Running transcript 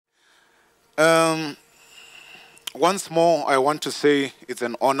Um, Once more, I want to say it's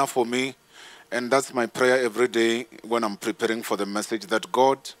an honor for me, and that's my prayer every day when I'm preparing for the message, that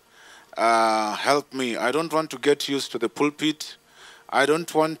God help me. I don't want to get used to the pulpit. I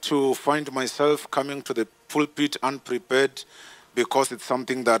don't want to find myself coming to the pulpit unprepared, because it's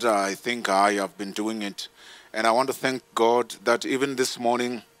something that I think I have been doing it. And I want to thank God that even this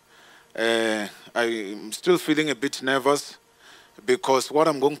morning, I'm still feeling a bit nervous, because what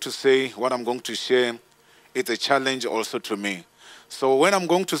I'm going to say, what I'm going to share, it's a challenge also to me. So when I'm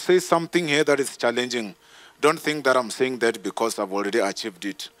going to say something here that is challenging, don't think that I'm saying that because I've already achieved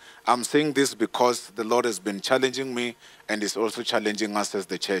it. I'm saying this because the Lord has been challenging me and is also challenging us as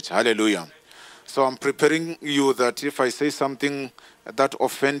the church. Hallelujah. So I'm preparing you that if I say something that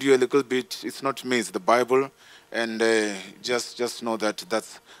offends you a little bit, it's not me, it's the Bible. And just know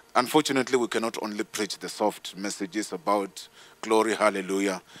that unfortunately, we cannot only preach the soft messages about glory,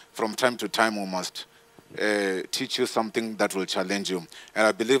 hallelujah. From time to time, we must teach you something that will challenge you. And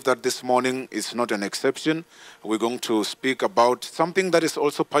I believe that this morning is not an exception. We're going to speak about something that is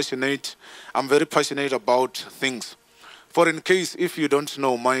also passionate. I'm very passionate about things. For in case, if you don't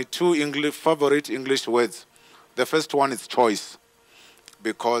know, my two favorite English words, the first one is choice,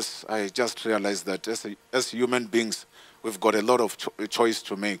 because I just realized that as human beings, we've got a lot of choice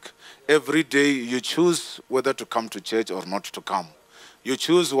to make. Every day you choose whether to come to church or not to come. You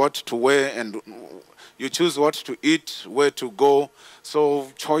choose what to wear and you choose what to eat, where to go.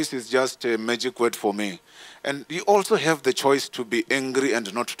 So choice is just a magic word for me. And you also have the choice to be angry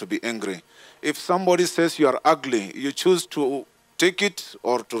and not to be angry. If somebody says you are ugly, you choose to take it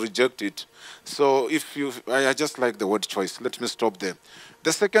or to reject it. So I just like the word choice. Let me stop there.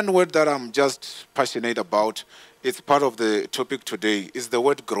 The second word that I'm just passionate about, it's part of the topic today, is the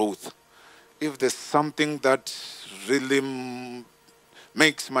word growth. If there's something that really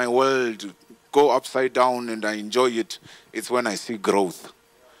makes my world go upside down and I enjoy it, it's when I see growth.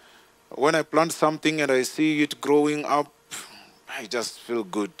 When I plant something and I see it growing up, I just feel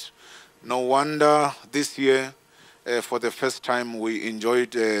good. No wonder this year, for the first time, we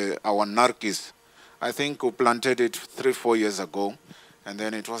enjoyed our narkis. I think we planted it 3-4 years ago, and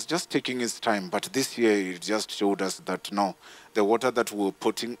then it was just taking its time. But this year, it just showed us that no, the water that we were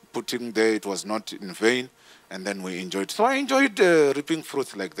putting there, it was not in vain, and then we enjoyed. So I enjoyed reaping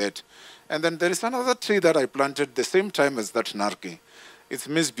fruits like that. And then there is another tree that I planted the same time as that narki. It's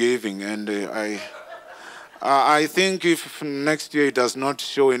misbehaving, and I think if next year it does not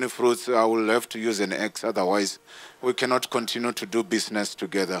show any fruits, I will have to use an axe. Otherwise, we cannot continue to do business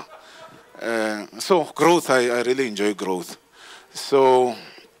together. So growth, I really enjoy growth. So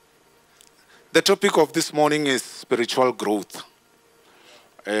the topic of this morning is spiritual growth.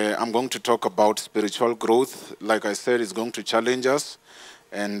 I'm going to talk about spiritual growth. Like I said, it's going to challenge us.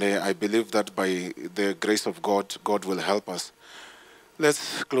 And I believe that by the grace of God, God will help us.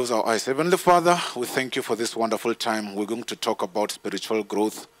 Let's close our eyes. Heavenly Father, we thank you for this wonderful time. We're going to talk about spiritual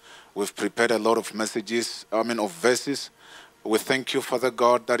growth. We've prepared a lot of messages, of verses. We thank you, Father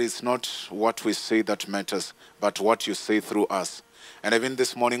God, that it's not what we say that matters, but what you say through us. And even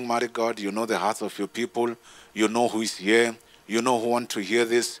this morning, mighty God, you know the hearts of your people. You know who is here. You know who want to hear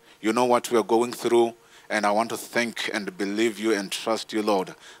this. You know what we are going through. And I want to thank and believe you and trust you,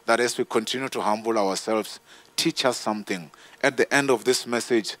 Lord, that as we continue to humble ourselves, teach us something. At the end of this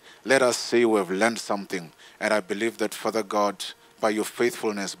message, let us say we have learned something. And I believe that, Father God, by your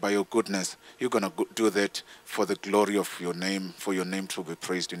faithfulness, by your goodness, you're going to do that for the glory of your name, for your name to be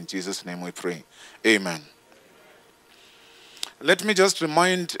praised. In Jesus' name we pray. Amen. Let me just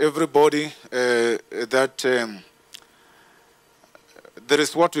remind everybody that there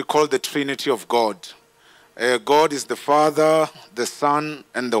is what we call the Trinity of God. God is the Father, the Son,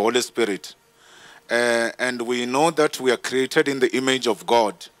 and the Holy Spirit. And we know that we are created in the image of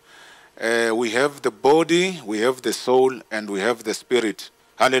God. We have the body, we have the soul, and we have the spirit.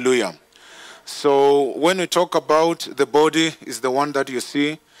 Hallelujah. So when we talk about the body, is the one that you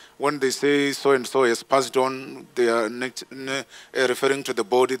see. When they say so-and-so has passed on, they are referring to the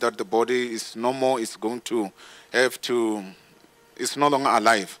body, that the body is no more, it's going to have to, it's no longer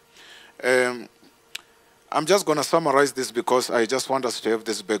alive. I'm just going to summarize this because I just want us to have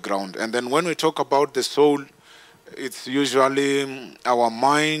this background. And then when we talk about the soul, it's usually our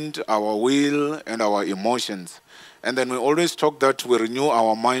mind, our will, and our emotions. And then we always talk that we renew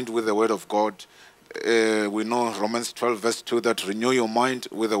our mind with the Word of God. We know Romans 12 verse 2 that renew your mind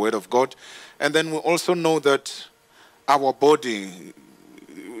with the Word of God. And then we also know that our body,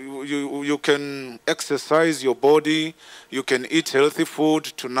 you can exercise your body, you can eat healthy food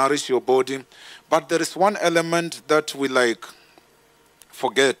to nourish your body. But there is one element that we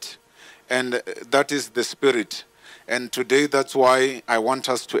forget, and that is the Spirit. And today, that's why I want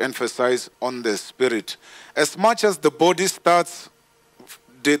us to emphasize on the Spirit. As much as the body starts,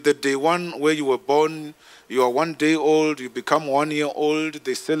 the day one where you were born, you are 1 day old, you become 1 year old,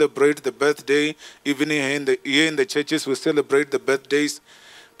 they celebrate the birthday. Even here in the churches, we celebrate the birthdays.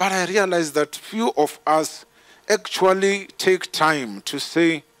 But I realize that few of us actually take time to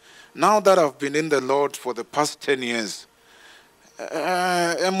say, now that I've been in the Lord for the past 10 years,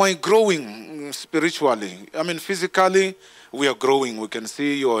 am I growing spiritually? I mean, physically, we are growing. We can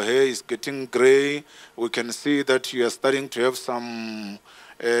see your hair is getting gray. We can see that you are starting to have some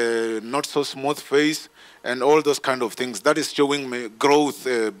not so smooth face and all those kind of things. That is showing me growth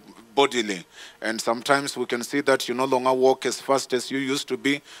bodily. And sometimes we can see that you no longer walk as fast as you used to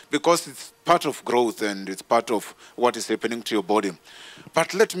be because it's part of growth and it's part of what is happening to your body.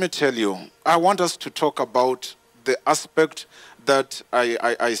 But let me tell you, I want us to talk about the aspect that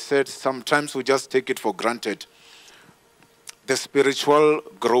I said sometimes we just take it for granted. The spiritual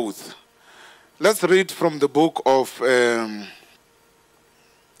growth. Let's read from the book of,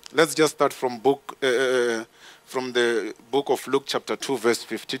 let's just start from the book of Luke chapter 2 verse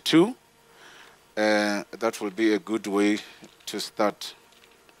 52. That will be a good way to start.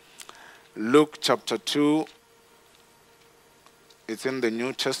 Luke chapter 2, it's in the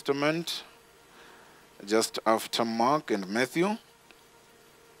New Testament, just after Mark and Matthew.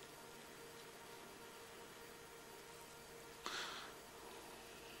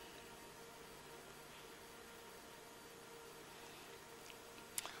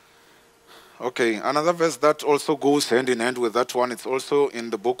 Okay, another verse that also goes hand in hand with that one, it's also in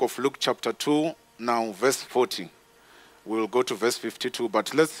the book of Luke chapter 2, now verse 40. We'll go to verse 52,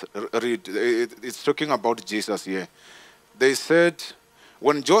 but let's read. It's talking about Jesus here. They said,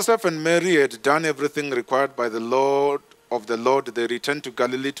 when Joseph and Mary had done everything required by the Lord of the Lord, they returned to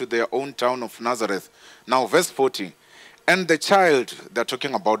Galilee to their own town of Nazareth. Now verse 40. And the child, they're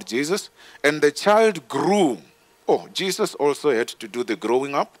talking about Jesus, and the child grew. Oh, Jesus also had to do the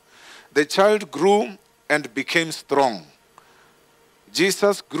growing up. The child grew and became strong.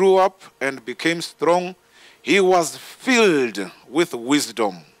 Jesus grew up and became strong. He was filled with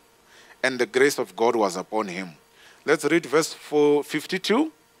wisdom, and the grace of God was upon him. Let's read verse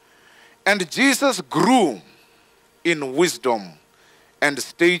 52. And Jesus grew in wisdom and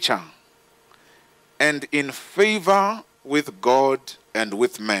stature and in favor with God and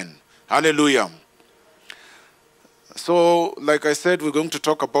with men. Hallelujah. So, like I said, we're going to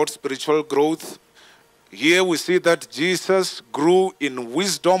talk about spiritual growth. Here we see that Jesus grew in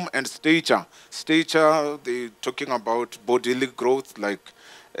wisdom and stature. Stature, they're talking about bodily growth,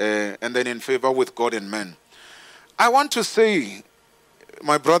 and then in favor with God and men. I want to say,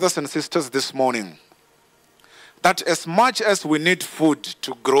 my brothers and sisters, this morning, that as much as we need food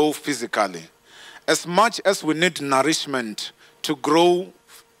to grow physically, as much as we need nourishment to grow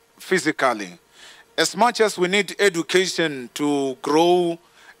physically, as much as we need education to grow,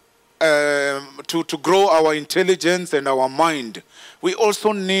 to grow our intelligence and our mind, we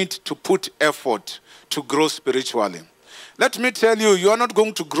also need to put effort to grow spiritually. Let me tell you, you are not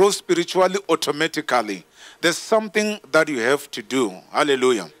going to grow spiritually automatically. There's something that you have to do.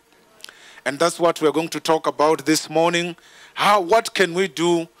 Hallelujah. And that's what we're going to talk about this morning. What can we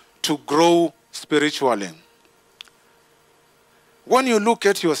do to grow spiritually? When you look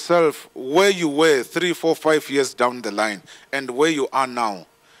at yourself, where you were 3, 4, 5 years down the line and where you are now,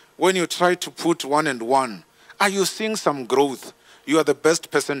 when you try to put 1 and 1, are you seeing some growth? You are the best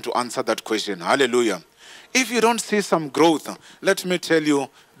person to answer that question. Hallelujah. If you don't see some growth, let me tell you,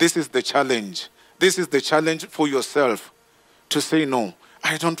 this is the challenge. This is the challenge for yourself to say, no,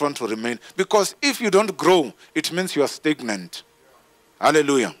 I don't want to remain. Because if you don't grow, it means you are stagnant.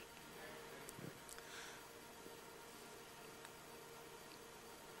 Hallelujah.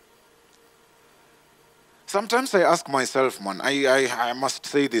 Sometimes I ask myself, man, I must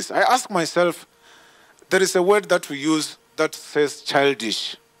say this. I ask myself, there is a word that we use that says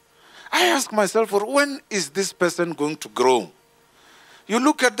childish. I ask myself, well, when is this person going to grow? You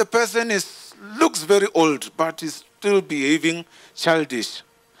look at the person, looks very old, but is still behaving childish.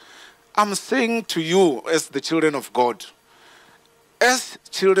 I'm saying to you as the children of God,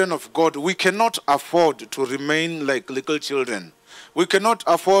 we cannot afford to remain like little children. We cannot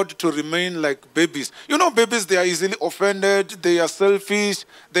afford to remain like babies. You know, babies, they are easily offended, they are selfish,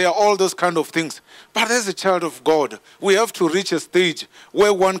 they are all those kind of things. But as a child of God, we have to reach a stage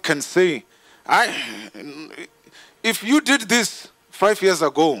where one can say, if you did this 5 years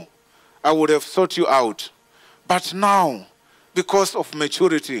ago, I would have sought you out. But now, because of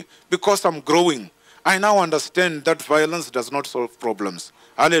maturity, because I'm growing, I now understand that violence does not solve problems.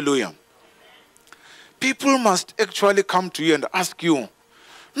 Hallelujah. People must actually come to you and ask you,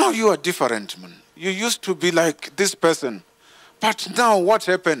 no, you are different, man. You used to be like this person, but now what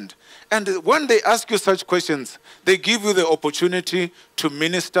happened? And when they ask you such questions, they give you the opportunity to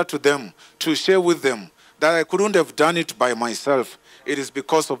minister to them, to share with them that I couldn't have done it by myself. It is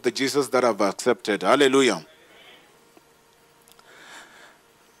because of the Jesus that I've accepted. Hallelujah.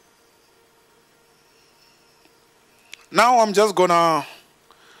 Now I'm just going to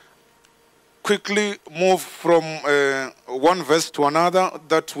quickly move from one verse to another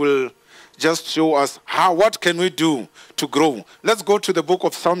that will just show us what can we do to grow. Let's go to the book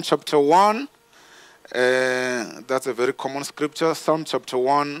of Psalm chapter 1. That's a very common scripture. Psalm chapter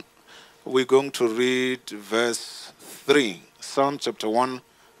 1, we're going to read verse 3. Psalm chapter 1,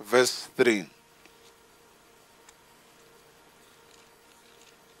 verse 3.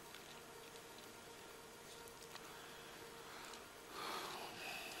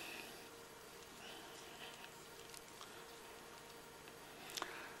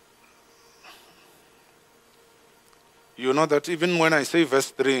 You know that even when I say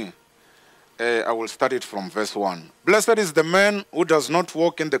verse 3, I will start it from verse 1. Blessed is the man who does not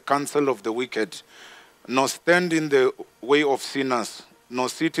walk in the counsel of the wicked, nor stand in the way of sinners, nor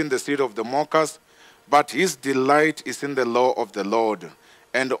sit in the seat of the mockers, but his delight is in the law of the Lord,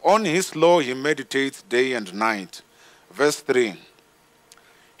 and on his law he meditates day and night. Verse 3.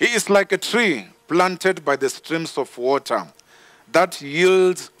 He is like a tree planted by the streams of water, that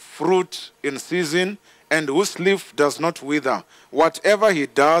yields fruit in season, and whose leaf does not wither. Whatever he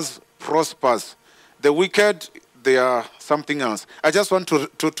does prospers. The wicked, they are something else. I just want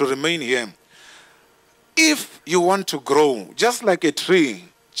to remain here. If you want to grow, just like a tree,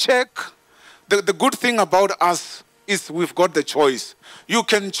 check. The good thing about us is we've got the choice. You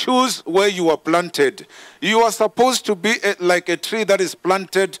can choose where you are planted. You are supposed to be like a tree that is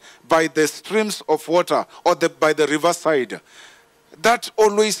planted by the streams of water or by the riverside. That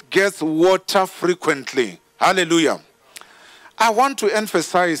always gets water frequently. Hallelujah. I want to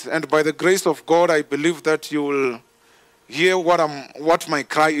emphasize, and by the grace of God, I believe that you will hear what my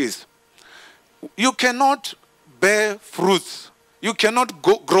cry is. You cannot bear fruits. You cannot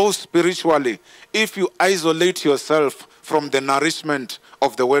grow spiritually if you isolate yourself from the nourishment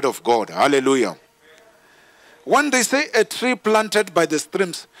of the word of God. Hallelujah. When they say a tree planted by the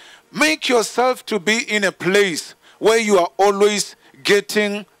streams, make yourself to be in a place where you are always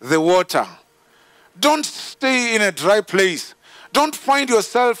getting the water. Don't stay in a dry place. Don't find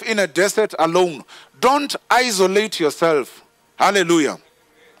yourself in a desert alone. Don't isolate yourself. Hallelujah.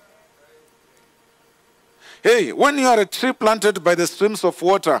 Hey, when you are a tree planted by the streams of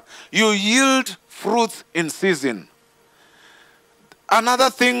water, you yield fruits in season. Another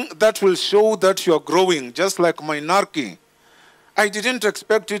thing that will show that you are growing, just like my narky, I didn't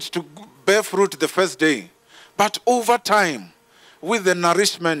expect it to bear fruit the first day. But over time, with the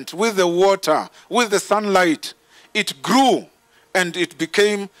nourishment, with the water, with the sunlight, it grew and it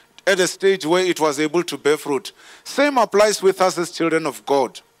became at a stage where it was able to bear fruit. Same applies with us as children of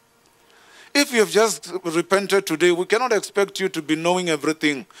God. If you have just repented today, we cannot expect you to be knowing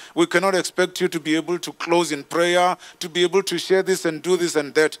everything. We cannot expect you to be able to close in prayer, to be able to share this and do this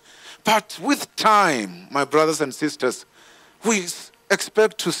and that. But with time, my brothers and sisters, we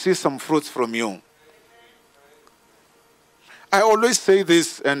expect to see some fruits from you. I always say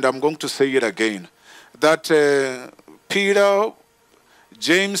this, and I'm going to say it again, that Peter,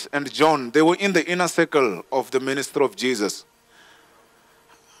 James, and John, they were in the inner circle of the ministry of Jesus.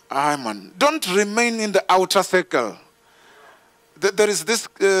 Don't remain in the outer circle. There is this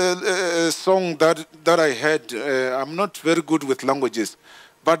song that I heard. I'm not very good with languages,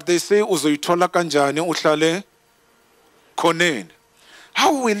 but they say, "Uzoitola kanjani uhlale koneni."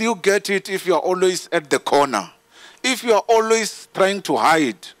 How will you get it if you are always at the corner? If you are always trying to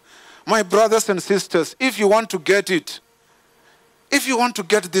hide? My brothers and sisters, if you want to get it, if you want to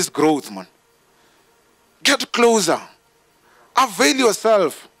get this growth, man, get closer. Avail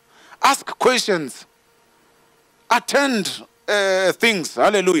yourself. Ask questions. Attend things.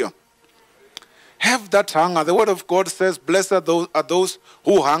 Hallelujah. Have that hunger. The word of God says, blessed are those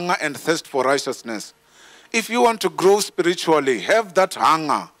who hunger and thirst for righteousness. If you want to grow spiritually, have that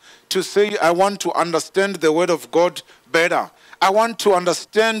hunger to say, I want to understand the word of God better. I want to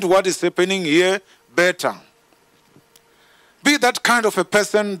understand what is happening here better. Be that kind of a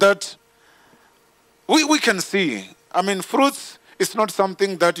person that we can see. I mean, fruits is not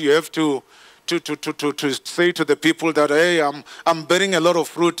something that you have to say to the people that, hey, I'm bearing a lot of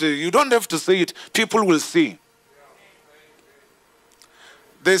fruit. You don't have to say it. People will see.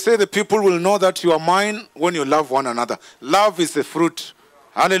 They say the people will know that you are mine when you love one another. Love is a fruit.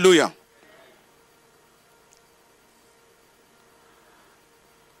 Hallelujah.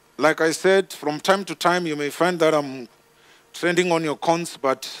 Like I said, from time to time, you may find that I'm trending on your cons,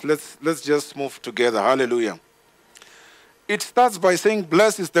 but let's just move together. Hallelujah. It starts by saying,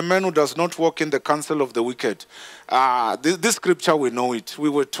 blessed is the man who does not walk in the counsel of the wicked. This scripture, we know it. We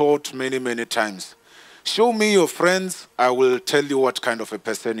were taught many, many times. Show me your friends, I will tell you what kind of a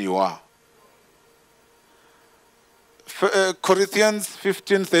person you are. Corinthians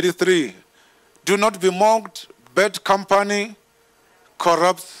 15:33. Do not be mocked. Bad company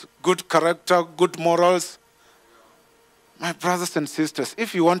corrupts good character, good morals. My brothers and sisters,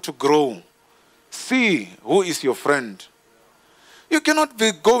 if you want to grow, see who is your friend. You cannot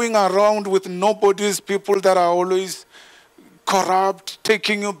be going around with nobody's people that are always corrupt,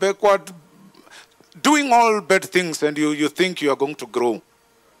 taking you backward, doing all bad things, and you think you are going to grow.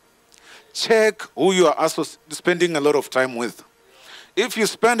 Check who you are spending a lot of time with. If you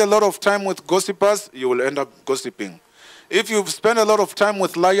spend a lot of time with gossipers, you will end up gossiping. If you spend a lot of time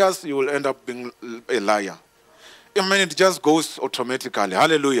with liars, you will end up being a liar. I mean, it just goes automatically.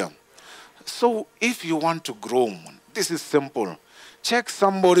 Hallelujah. So if you want to grow, this is simple. Check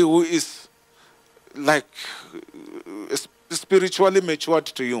somebody who is like spiritually matured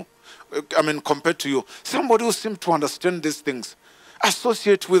to you. I mean, compared to you. Somebody who seems to understand these things.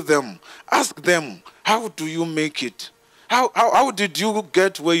 Associate with them. Ask them, how do you make it? How did you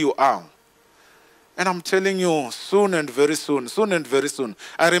get where you are? And I'm telling you, soon and very soon, soon and very soon.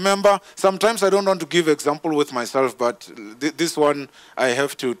 I remember, sometimes I don't want to give example with myself, but this one I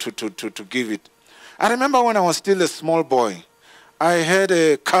have to give it. I remember when I was still a small boy, I had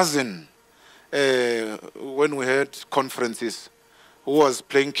a cousin when we had conferences who was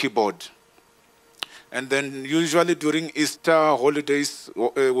playing keyboard. And then usually during Easter holidays,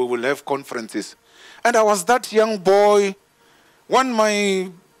 we will have conferences. And I was that young boy. When my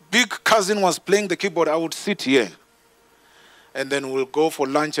big cousin was playing the keyboard, I would sit here. And then we'll go for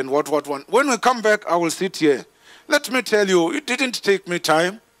lunch and what. When we come back, I will sit here. Let me tell you, it didn't take me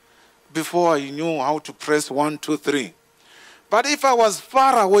time before I knew how to press 1, 2, 3. But if I was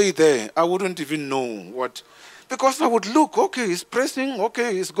far away there, I wouldn't even know what. Because I would look, okay, he's pressing,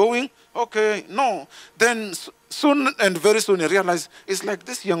 okay, he's going, okay, no. Then soon and very soon I realized, it's like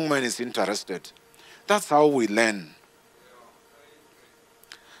this young man is interested. That's how we learn.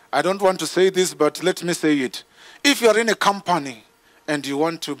 I don't want to say this, but let me say it. If you're in a company and you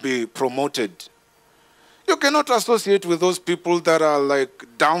want to be promoted, you cannot associate with those people that are like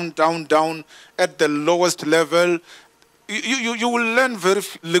down at the lowest level. You will learn very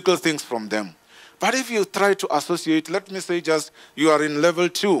little things from them. But if you try to associate, let me say just you are in level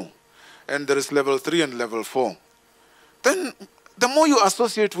 2 and there is level 3 and level 4. Then the more you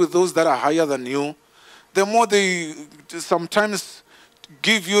associate with those that are higher than you, the more they sometimes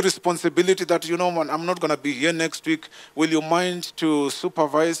give you responsibility that, you know, man, I'm not going to be here next week. Will you mind to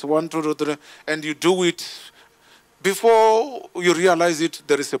supervise 1, 2, 3? And you do it. Before you realize it,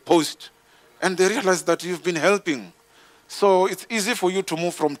 there is a post. And they realize that you've been helping. So it's easy for you to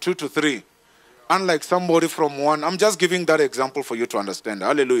move from 2 to 3. Unlike somebody from 1. I'm just giving that example for you to understand.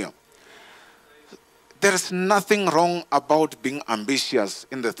 Hallelujah. There's nothing wrong about being ambitious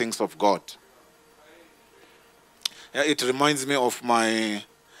in the things of God. Yeah, it reminds me of my,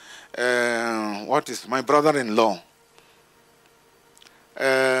 my brother-in-law.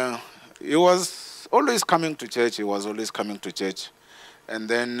 He was always coming to church. And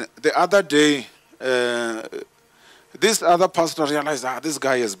then the other day, this other pastor realized, this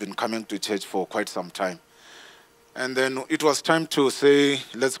guy has been coming to church for quite some time. And then it was time to say,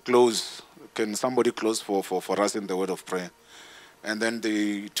 let's close. Can somebody close for us in the word of prayer? And then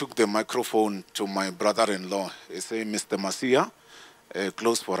they took the microphone to my brother-in-law. They say, Mr. Masia,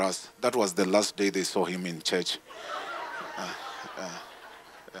 close for us. That was the last day they saw him in church.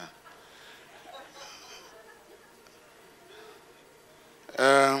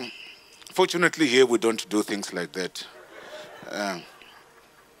 Fortunately, here we don't do things like that.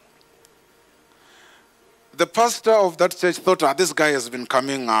 The pastor of that church thought, this guy has been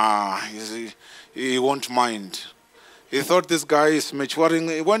coming, he won't mind. He thought this guy is maturing.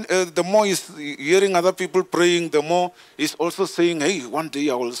 The more he's hearing other people praying, the more he's also saying, hey, one day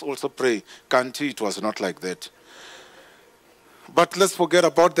I will also pray. Kanti, it was not like that. But let's forget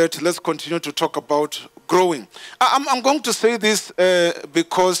about that. Let's continue to talk about growing. I'm going to say this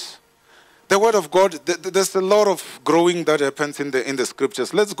because the word of God, there's a lot of growing that happens in the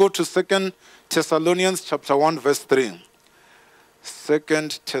scriptures. Let's go to 2 Thessalonians chapter 1, verse 3. 2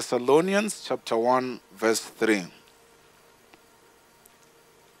 Thessalonians chapter 1, verse 3.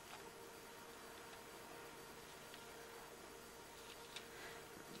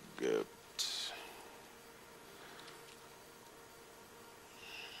 Good.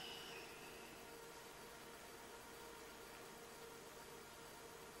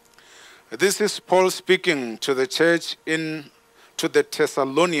 This is Paul speaking to the church to the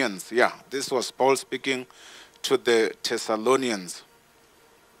Thessalonians. Yeah, this was Paul speaking to the Thessalonians.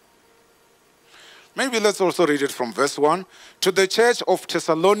 Maybe let's also read it from verse 1. To the church of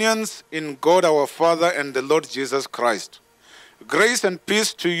Thessalonians in God our Father and the Lord Jesus Christ. Grace and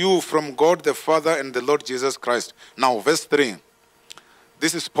peace to you from God the Father and the Lord Jesus Christ. Now, verse 3.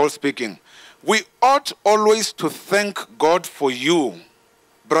 This is Paul speaking. We ought always to thank God for you,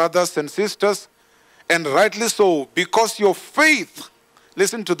 brothers and sisters, and rightly so, because your faith,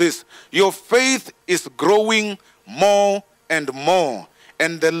 listen to this, your faith is growing more and more,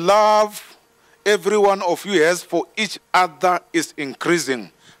 and the love every one of you has for each other is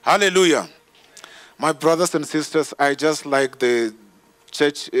increasing. Hallelujah. My brothers and sisters, I just like the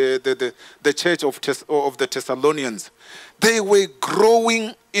church, the church of the Thessalonians. They were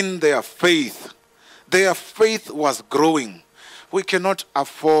growing in their faith. Their faith was growing. We cannot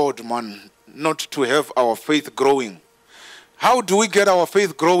afford, man, not to have our faith growing. How do we get our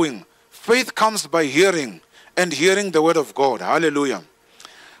faith growing? Faith comes by hearing, and hearing the word of God. Hallelujah.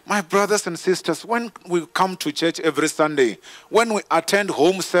 My brothers and sisters, when we come to church every Sunday, when we attend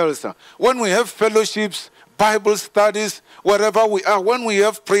home cells, when we have fellowships, Bible studies, wherever we are, when we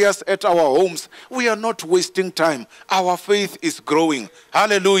have prayers at our homes, we are not wasting time. Our faith is growing.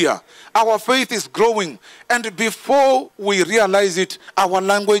 Hallelujah. Our faith is growing. And before we realize it, our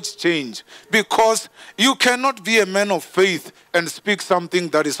language change. Because you cannot be a man of faith and speak something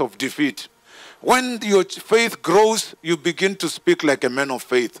that is of defeat. When your faith grows, you begin to speak like a man of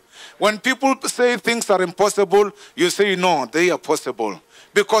faith. When people say things are impossible, you say, no, they are possible.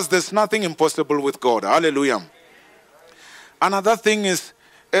 Because there's nothing impossible with God. Hallelujah. Another thing is,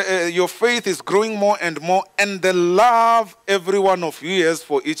 your faith is growing more and more, and the love every one of you has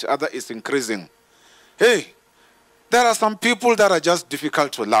for each other is increasing. Hey, there are some people that are just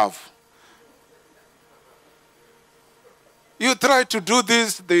difficult to love. You try to do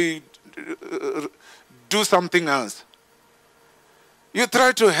this, they do something else. You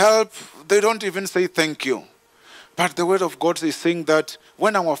try to help, they don't even say thank you. But the word of God is saying that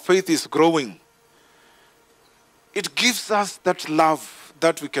when our faith is growing, it gives us that love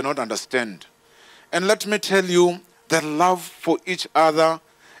that we cannot understand. And let me tell you, the love for each other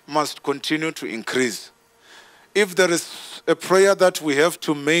must continue to increase. If there is a prayer that we have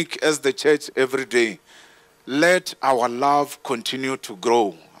to make as the church every day, let our love continue to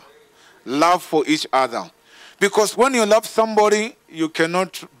grow. Love for each other. Because when you love somebody, you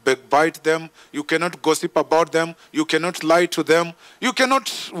cannot backbite them, you cannot gossip about them, you cannot lie to them, you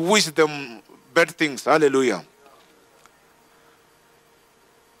cannot wish them bad things. Hallelujah.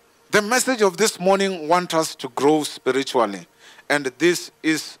 The message of this morning wants us to grow spiritually. And this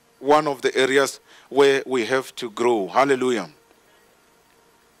is one of the areas where we have to grow. Hallelujah.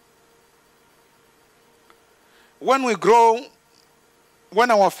 When we grow, when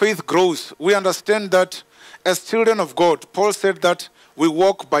our faith grows, we understand that as children of God, Paul said that we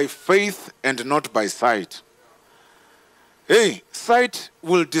walk by faith and not by sight. Hey, sight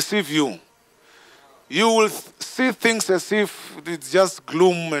will deceive you. You will see things as if it's just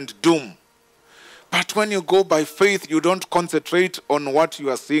gloom and doom. But when you go by faith, you don't concentrate on what you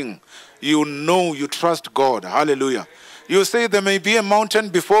are seeing. You know, you trust God. Hallelujah. You say there may be a mountain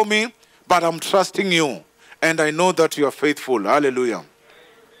before me, but I'm trusting you. And I know that you are faithful. Hallelujah.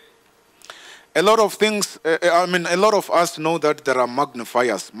 A lot of things, a lot of us know that there are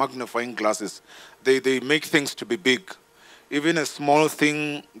magnifiers, magnifying glasses. They make things to be big. Even a small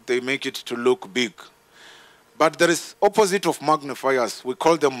thing, they make it to look big. But there is opposite of magnifiers. We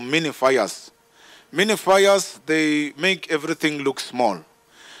call them minifiers. Minifiers, they make everything look small.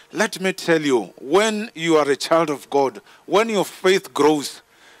 Let me tell you, when you are a child of God, when your faith grows,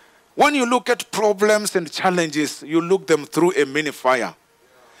 when you look at problems and challenges, you look them through a minifier.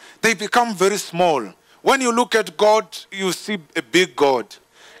 They become very small. When you look at God, you see a big God.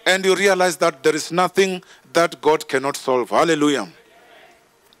 And you realize that there is nothing that God cannot solve. Hallelujah.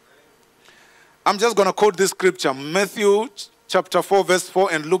 I'm just going to quote this scripture. Matthew chapter 4 verse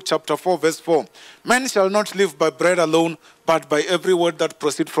 4 and Luke chapter 4 verse 4. Man shall not live by bread alone, but by every word that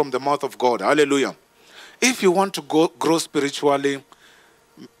proceeds from the mouth of God. Hallelujah. If you want to grow spiritually,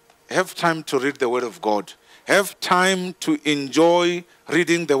 have time to read the word of God. Have time to enjoy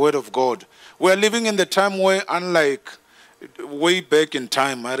reading the word of God. We're living in the time where, unlike way back in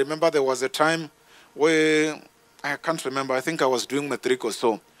time, I remember there was a time where, I can't remember, I think I was doing matric or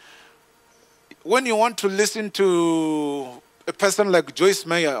so. When you want to listen to a person like Joyce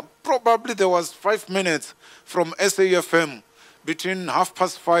Meyer, probably there was 5 minutes from SAFM between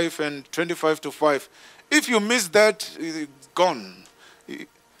 5:30 and 5:25. If you miss that, it's gone.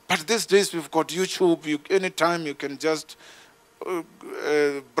 But these days we've got YouTube. Anytime you can just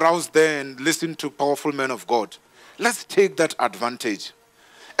browse there and listen to powerful men of God. Let's take that advantage.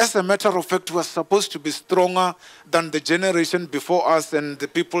 As a matter of fact, we're supposed to be stronger than the generation before us and the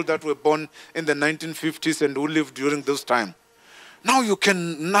people that were born in the 1950s and who lived during those times. Now you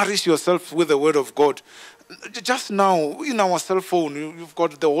can nourish yourself with the word of God. Just now, in our cell phone, you've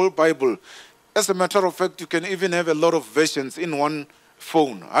got the whole Bible. As a matter of fact, you can even have a lot of versions in one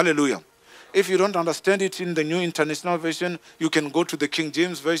phone. Hallelujah. If you don't understand it in the New International Version, you can go to the King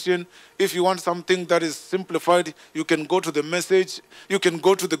James Version. If you want something that is simplified, you can go to the Message. You can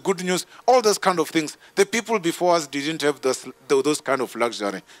go to the Good News. All those kind of things. The people before us didn't have those kind of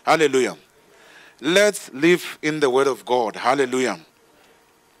luxury. Hallelujah. Let's live in the Word of God. Hallelujah.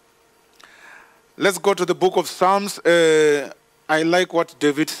 Let's go to the book of Psalms. I like what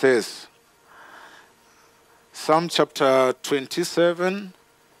David says. Psalm chapter 27.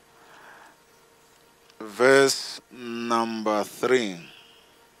 Verse number 3.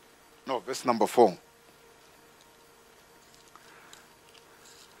 No, verse number 4.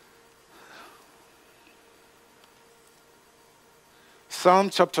 Psalm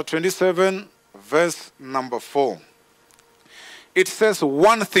chapter 27, verse number 4. It says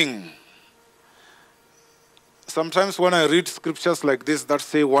one thing. Sometimes when I read scriptures like this that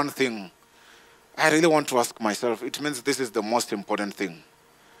say one thing, I really want to ask myself, it means this is the most important thing.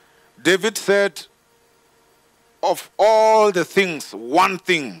 David said, of all the things, one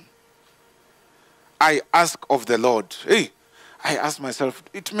thing I ask of the Lord. Hey, I ask myself,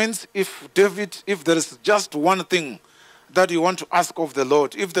 it means if there is just one thing that you want to ask of the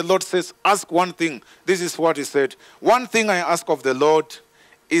Lord, if the Lord says, ask one thing, this is what he said. One thing I ask of the Lord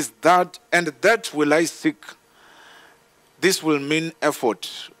is that, and that will I seek. This will mean effort.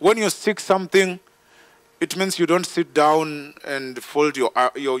 When you seek something, it means you don't sit down and fold your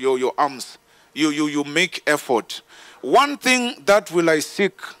arms. You make effort. One thing that will I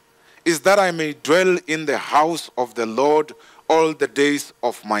seek is that I may dwell in the house of the Lord all the days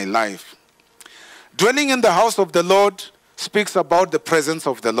of my life. Dwelling in the house of the Lord speaks about the presence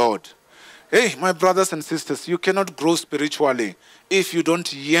of the Lord. Hey, my brothers and sisters, you cannot grow spiritually if you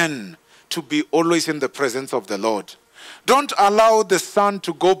don't yearn to be always in the presence of the Lord. Don't allow the sun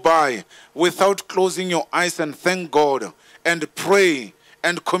to go by without closing your eyes and thank God and pray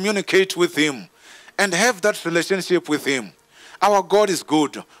and communicate with him and have that relationship with him. Our God is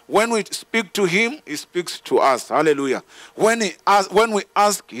good. When we speak to him, he speaks to us. Hallelujah. When we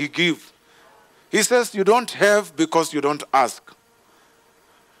ask, he gives. He says you don't have because you don't ask.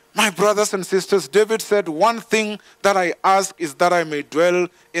 My brothers and sisters, David said, one thing that I ask is that I may dwell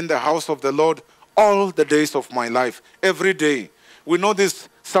in the house of the Lord all the days of my life, every day. We know this,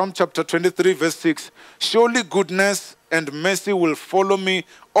 Psalm chapter 23, verse 6. Surely goodness and mercy will follow me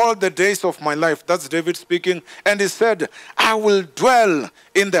all the days of my life. That's David speaking. And he said, I will dwell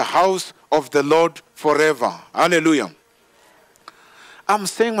in the house of the Lord forever. Hallelujah. I'm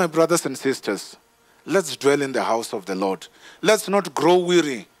saying, my brothers and sisters, let's dwell in the house of the Lord. Let's not grow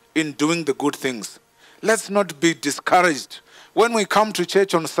weary in doing the good things. Let's not be discouraged. When we come to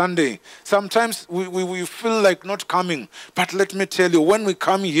church on Sunday, sometimes we feel like not coming. But let me tell you, when we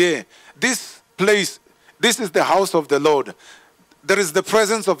come here, this place, this is the house of the Lord. There is the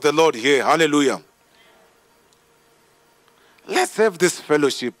presence of the Lord here. Hallelujah. Let's have this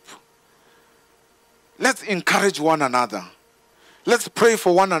fellowship. Let's encourage one another. Let's pray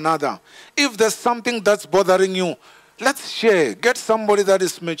for one another. If there's something that's bothering you, let's share. Get somebody that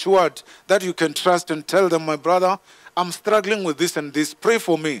is matured, that you can trust, and tell them, my brother, I'm struggling with this and this. Pray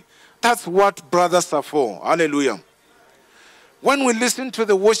for me. That's what brothers are for. Hallelujah. When we listen to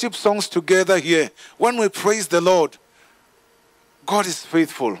the worship songs together here, when we praise the Lord, God is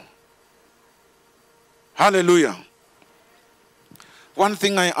faithful. Hallelujah. One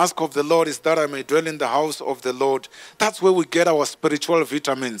thing I ask of the Lord is that I may dwell in the house of the Lord. That's where we get our spiritual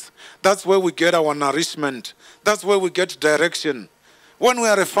vitamins. That's where we get our nourishment. That's where we get direction. When we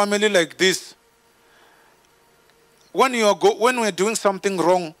are a family like this, when we're doing something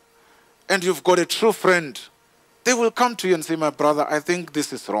wrong and you've got a true friend, they will come to you and say, my brother, I think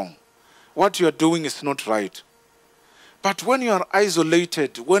this is wrong. What you're doing is not right. But when you are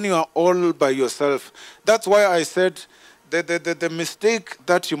isolated, when you are all by yourself, that's why I said the mistake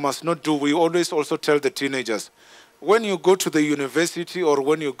that you must not do, we always also tell the teenagers, when you go to the university or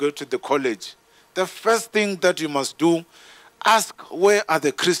when you go to the college, the first thing that you must do, ask, where are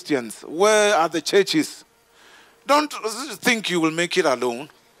the Christians? Where are the churches? Don't think you will make it alone.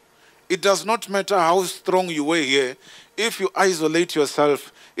 It does not matter how strong you were here. If you isolate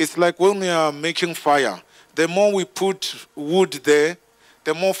yourself, it's like when we are making fire. The more we put wood there,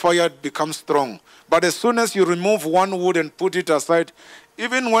 the more fire becomes strong. But as soon as you remove one wood and put it aside,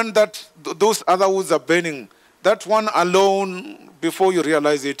 even when those other woods are burning, that one alone, before you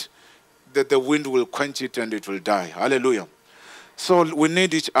realize it, that the wind will quench it and it will die. Hallelujah. So we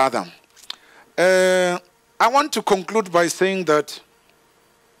need each other. I want to conclude by saying that,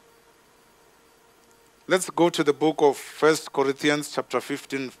 let's go to the book of 1 Corinthians chapter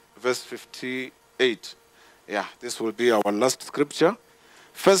 15, verse 58. Yeah, this will be our last scripture.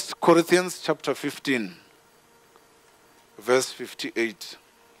 1 Corinthians chapter 15, verse 58.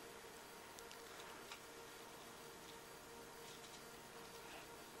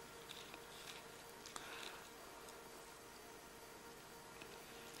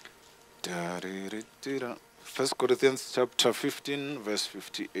 First Corinthians chapter 15, verse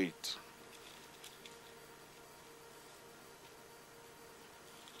 58.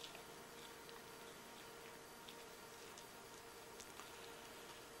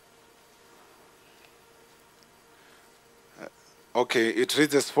 Okay, it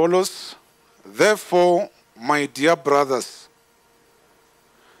reads as follows. Therefore, my dear brothers,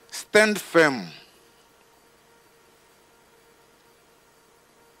 stand firm.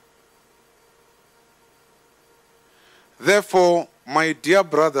 Therefore, my dear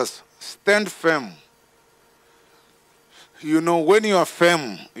brothers, stand firm. You know, when you are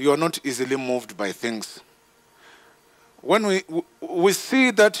firm, you are not easily moved by things. When we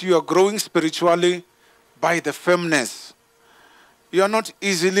see that you are growing spiritually by the firmness, you are not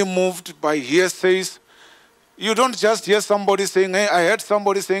easily moved by hearsays. You don't just hear somebody saying, hey, I heard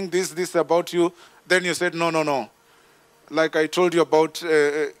somebody saying this about you. Then you said, no. Like I told you about,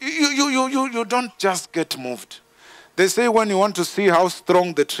 you don't just get moved. They say when you want to see how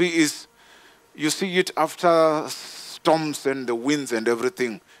strong the tree is, you see it after storms and the winds and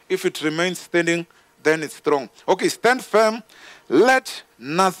everything. If it remains standing, then it's strong. Okay, stand firm. Let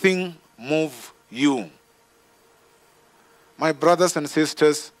nothing move you. My brothers and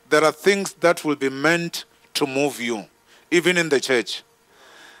sisters, there are things that will be meant to move you, even in the church.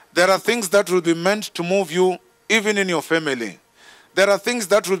 There are things that will be meant to move you, even in your family. There are things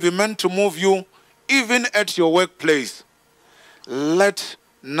that will be meant to move you, even at your workplace. Let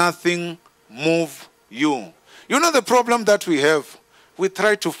nothing move you. You know the problem that we have? We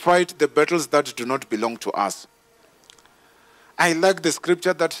try to fight the battles that do not belong to us. I like the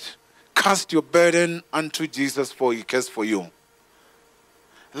scripture that cast your burden unto Jesus, for he cares for you.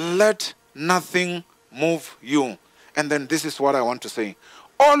 Let nothing move you. And then this is what I want to say.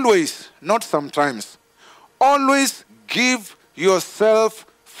 Always, not sometimes, always give yourself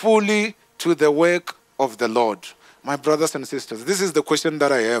fully to the work of the Lord. My brothers and sisters, this is the question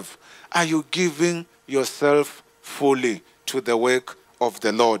that I have. Are you giving yourself fully to the work of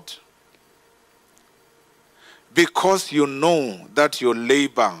the Lord? Because you know that your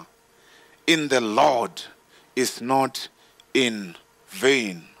labor in the Lord is not in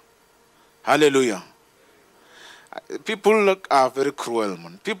vain. Hallelujah. People are very cruel,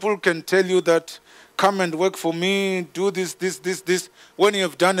 man. People can tell you that, come and work for me, do this. When you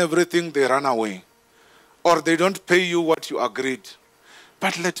have done everything, they run away. Or they don't pay you what you agreed.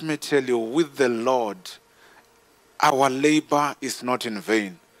 But let me tell you, with the Lord, our labor is not in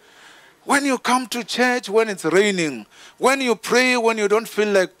vain. When you come to church, when it's raining, when you pray, when you don't feel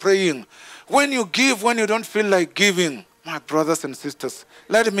like praying, when you give, when you don't feel like giving, my brothers and sisters,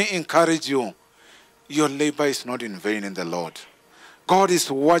 let me encourage you. Your labor is not in vain in the Lord. God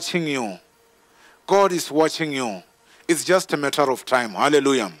is watching you. God is watching you. It's just a matter of time.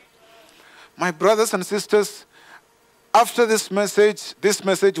 Hallelujah. My brothers and sisters, after this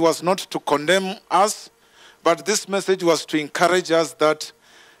message was not to condemn us, but this message was to encourage us that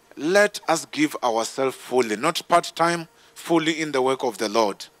let us give ourselves fully, not part-time, fully in the work of the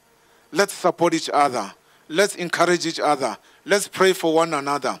Lord. Let's support each other. Let's encourage each other. Let's pray for one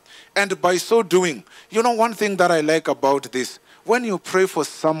another. And by so doing, you know one thing that I like about this, when you pray for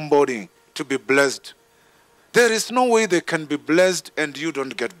somebody to be blessed, there is no way they can be blessed and you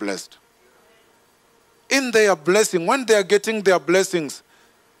don't get blessed. In their blessing, when they are getting their blessings,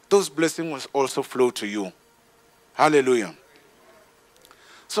 those blessings will also flow to you. Hallelujah.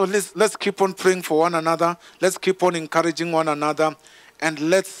 So let's keep on praying for one another. Let's keep on encouraging one another. And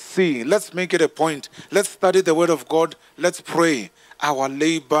let's make it a point. Let's study the word of God. Let's pray. Our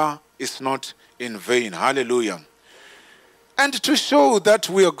labor is not in vain. Hallelujah. And to show that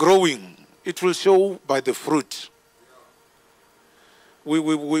we are growing, it will show by the fruit.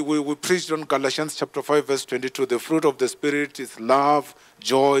 We preached on Galatians chapter 5, verse 22. The fruit of the Spirit is love,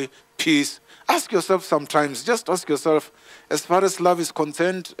 joy, peace. Ask yourself sometimes, just ask yourself, as far as love is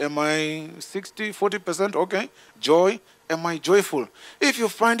concerned, am I 60, 40%? Okay. Joy. am I joyful? If you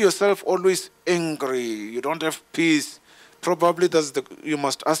find yourself always angry, you don't have peace, probably you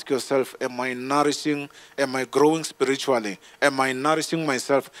must ask yourself, am I nourishing, am I growing spiritually? Am I nourishing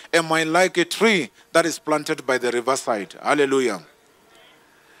myself? Am I like a tree that is planted by the riverside? Hallelujah.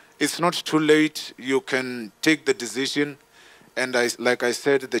 It's not too late. You can take the decision. And like I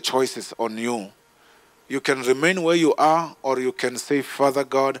said, the choice is on you. You can remain where you are, or you can say, Father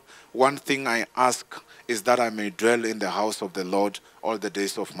God, one thing I ask is that I may dwell in the house of the Lord all the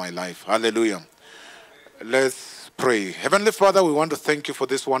days of my life. Hallelujah. Let's pray. Heavenly Father, we want to thank you for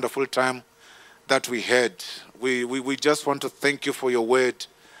this wonderful time that we had. We just want to thank you for your word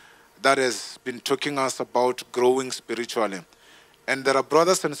that has been talking us about growing spiritually. And there are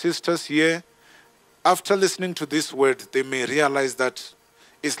brothers and sisters here, after listening to this word, they may realize that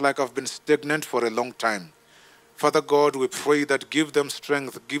it's like I've been stagnant for a long time. Father God, we pray that give them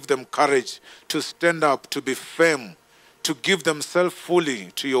strength, give them courage to stand up, to be firm, to give themselves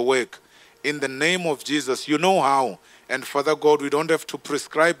fully to your work. In the name of Jesus, you know how. And Father God, we don't have to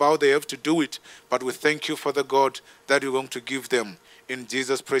prescribe how they have to do it, but we thank you, Father God, that you're going to give them. In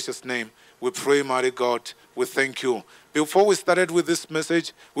Jesus' precious name, we pray, mighty God, we thank you. Before we started with this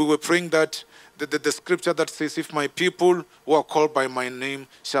message, we were praying that the scripture that says, if my people who are called by my name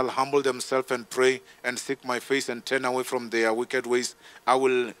shall humble themselves and pray and seek my face and turn away from their wicked ways, I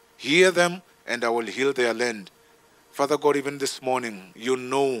will hear them and I will heal their land. Father God, even this morning, you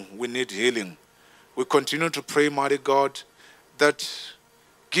know we need healing. We continue to pray, mighty God, that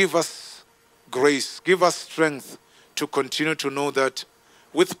give us grace, give us strength to continue to know that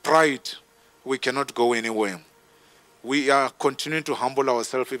with pride, we cannot go anywhere. We are continuing to humble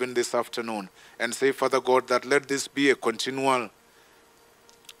ourselves even this afternoon and say, Father God, that let this be a continual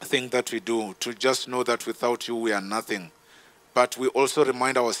thing that we do, to just know that without you we are nothing. But we also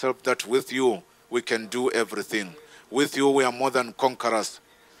remind ourselves that with you we can do everything. With you we are more than conquerors.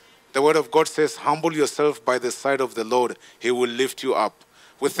 The word of God says, humble yourself by the side of the Lord, he will lift you up.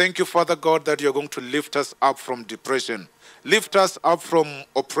 We thank you, Father God, that you're going to lift us up from depression. Lift us up from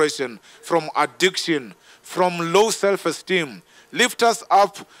oppression, from addiction, from low self-esteem. Lift us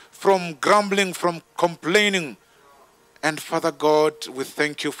up from grumbling, from complaining. And Father God, we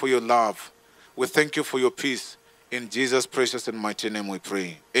thank you for your love. We thank you for your peace. In Jesus' precious and mighty name we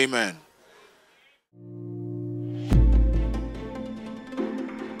pray. Amen.